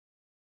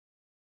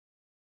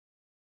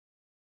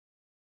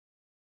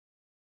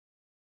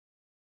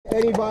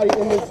Anybody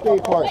in this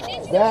skate park.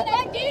 That,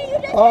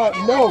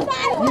 no.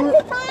 You're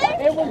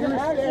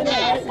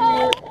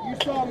you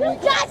saw me.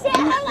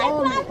 You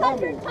saw me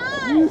coming.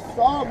 You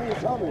saw me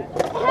coming.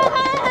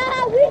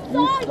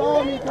 You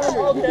saw me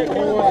coming.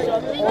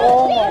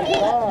 Oh my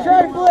God.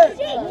 Trey flip.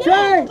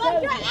 Trey.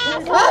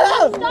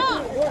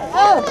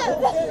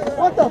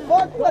 What the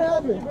fuck? What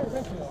happened?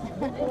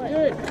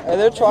 Hey,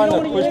 they're trying to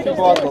push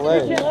people off the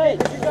ledge.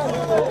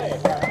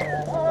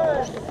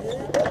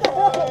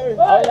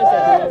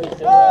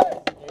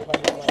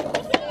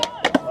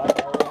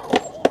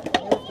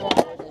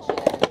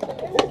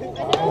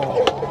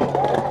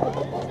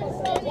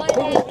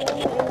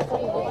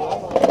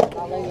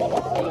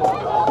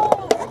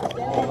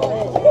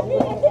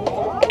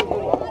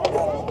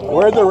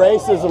 Where'd the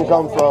racism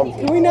come from?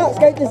 Can we not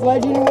skate this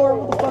ledge anymore?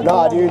 What the fuck?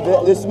 Nah, dude,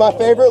 this is my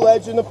favorite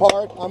ledge in the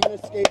park. I'm gonna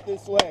skate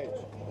this ledge.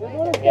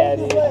 Yeah,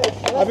 dude.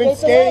 I've been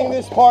skating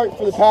this park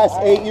for the past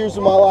 8 years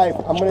of my life.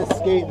 I'm gonna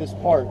skate this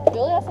park.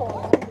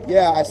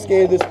 Yeah, I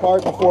skated this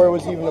park before it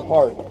was even a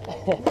park.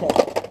 8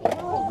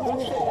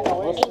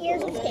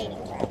 years of skating.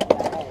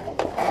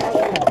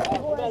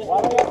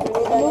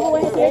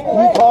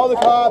 You call the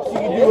cops, you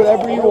can do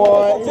whatever you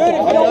want. Dude, if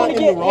you don't want to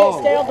get hit,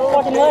 stay off the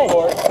fucking ledge.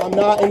 I'm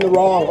not in the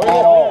wrong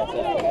at all.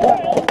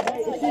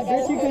 Is she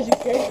bitchy because you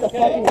skated the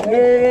fucking ledge?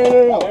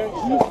 No.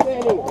 She's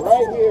standing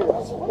right here.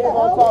 Get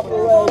on top of the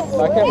ledge.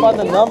 I can't find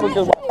the number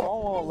because my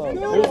phone won't load.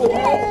 But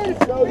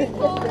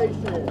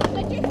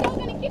you're still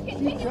gonna keep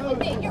continuing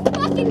with it. You're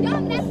fucking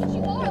dumb. That's what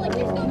you are. Like,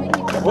 you're still gonna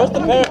keep. Where's the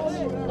parents? I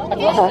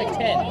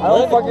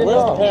don't fucking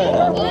know.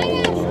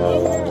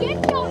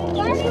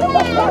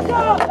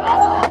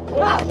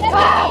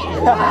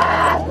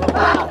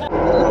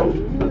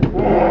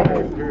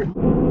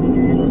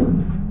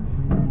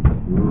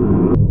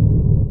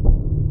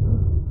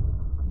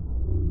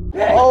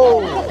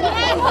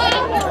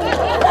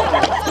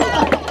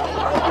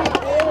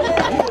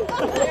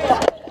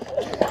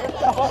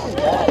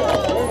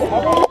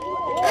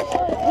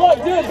 Look,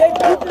 dude, they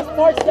put this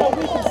part so that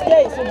we can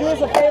skate, so do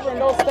us a favor and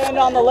don't stand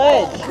on the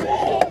ledge.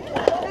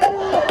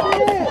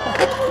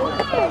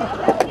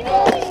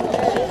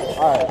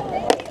 Alright.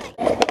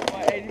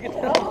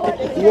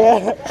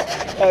 Yeah.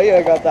 Oh yeah,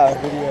 I got that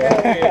video.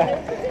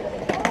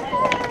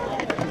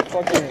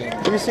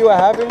 Did you see what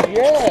happened?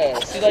 Yeah.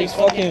 See, like,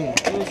 fucking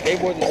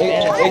skateboard and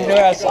stand.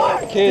 Ignorant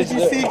kids. Did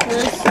you see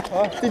Chris?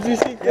 Did you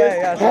see Chris?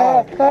 Yeah, I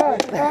saw.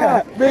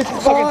 Bitch,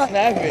 fucking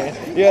snapping.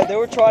 Yeah, they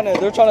were trying to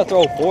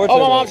throw boards. Oh,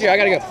 my at mom's us. here. I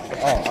gotta go.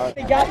 Oh, alright.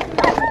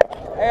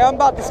 Hey, I'm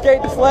about to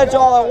skate this ledge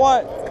all I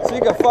want, so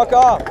you can fuck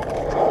off.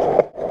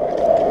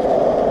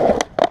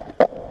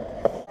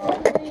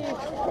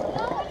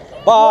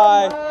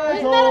 Bye.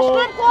 It's not a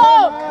strip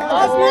club!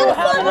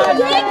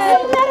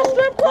 It's not a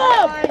strip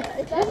club!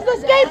 This is the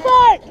skate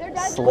park!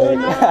 Slick.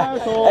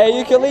 Hey,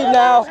 you can leave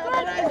now.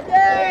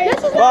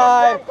 This is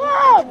Bye.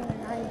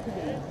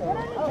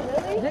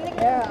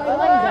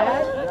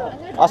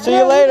 I'll see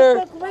you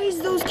later. Raise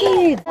those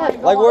kids!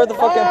 Like, where are the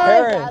fucking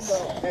parents?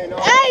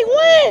 Hey,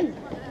 win!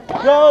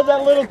 No,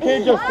 that little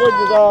kid just flipped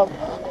it off.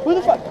 Who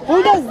the fuck?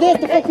 Who does this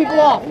to pick people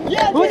off?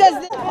 Who does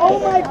this? Oh,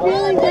 my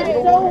feelings are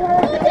so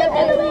hurt.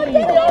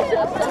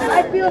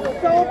 I feel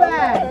so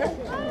bad.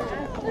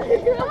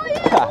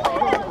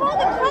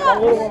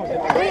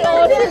 We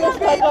all should have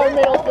stuck our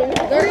middle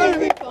finger. They're gonna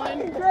be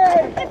fine.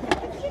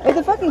 If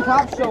the fucking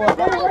cops show up,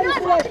 they're ready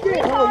for that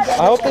shit.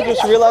 I hope they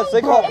just realized they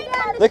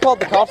called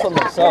the cops on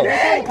themselves.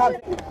 Yeah,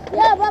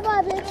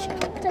 bye-bye, bitch.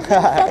 Take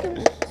your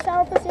fucking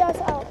sour pussy ass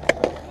out.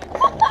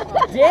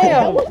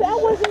 Damn. That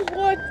wasn't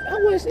good. I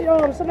wish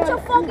somebody.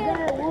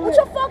 What's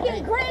your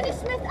fucking Granny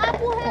Smith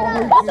apple head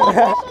on?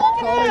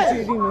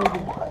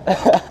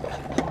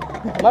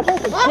 My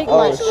person kicked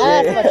my ass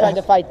when I tried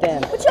to fight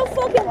them. What's your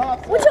fucking?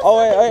 Oh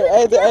wait,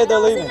 hey, they're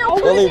leaving.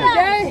 They're leaving.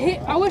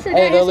 I wish her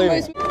Hey, dad they're hit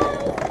leaving.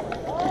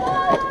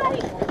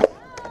 somebody's.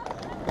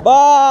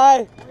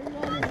 Bye.